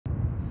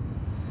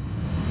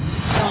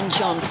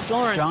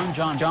Florence.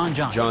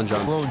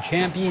 John. World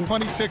champion.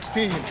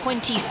 2016.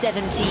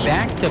 2017.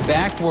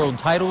 Back-to-back world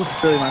titles.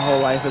 Really, my whole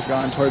life has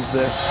gone towards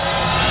this.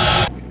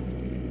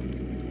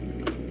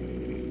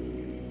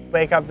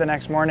 Wake up the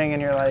next morning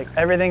and you're like,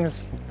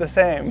 everything's the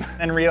same.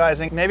 And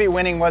realizing maybe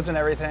winning wasn't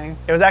everything.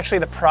 It was actually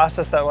the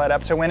process that led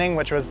up to winning,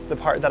 which was the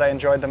part that I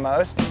enjoyed the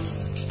most.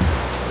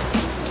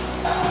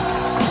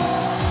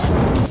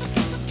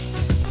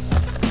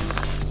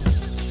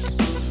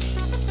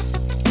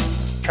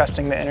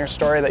 Trusting the inner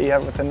story that you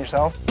have within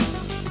yourself.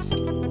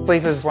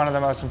 Sleep is one of the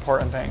most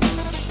important things.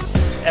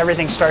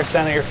 Everything starts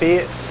down at your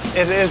feet.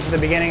 It is the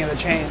beginning of the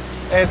chain.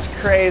 It's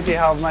crazy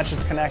how much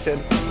it's connected.